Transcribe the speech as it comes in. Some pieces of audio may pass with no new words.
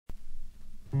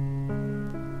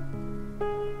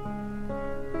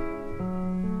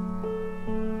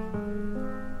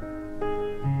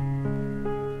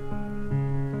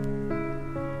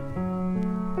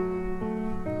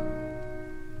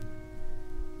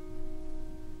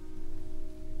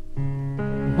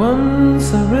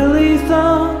Once I really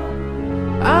thought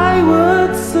I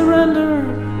would surrender,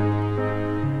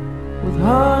 with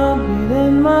heartbeat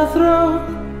in my throat.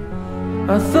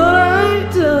 I thought I'd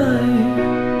die,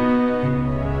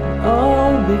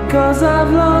 all because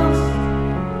I've lost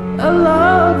a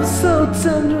love so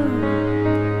tender.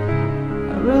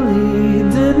 I really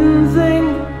didn't think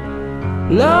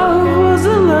love was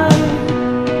a lie.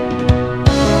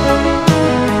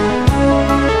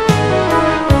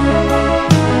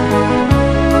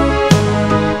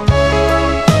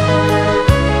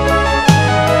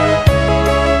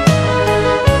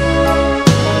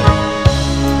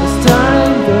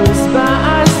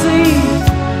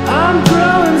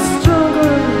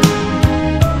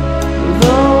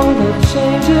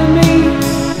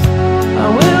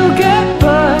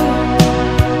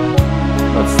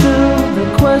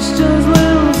 Questions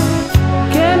will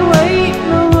can't wait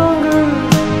no longer.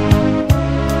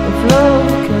 If love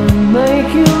can make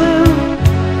you live,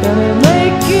 can it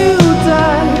make you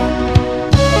die?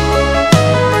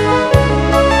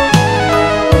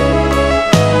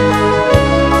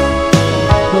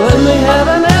 Let me have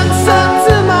an answer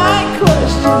to my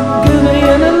question. Give me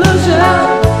an illusion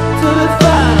to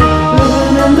defy.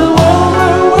 Living in the world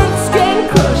where words can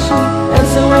crush you.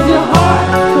 Answer with your heart,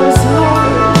 'cause heart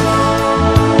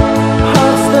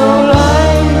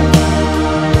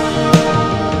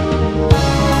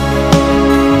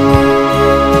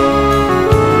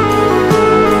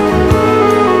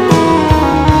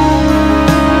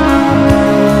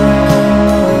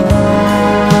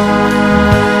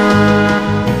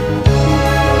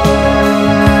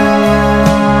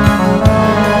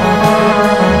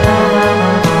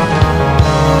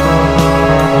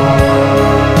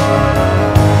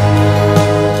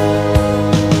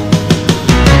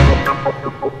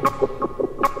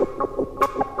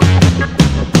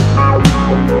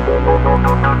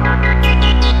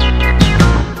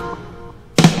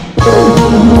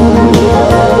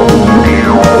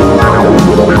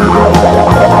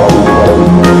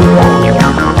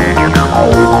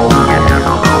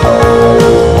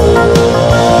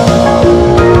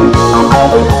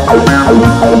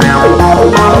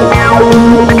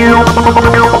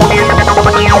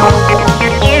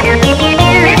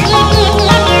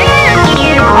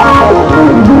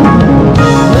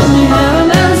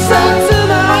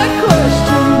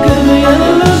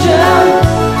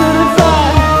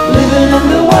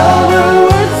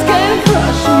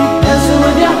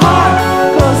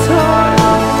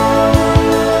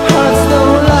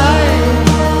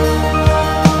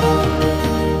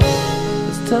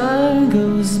time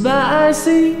goes by, I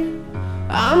see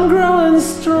I'm growing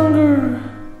stronger.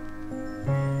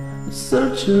 A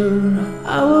searcher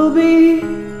I will be,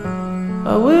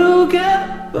 I will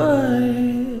get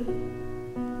by.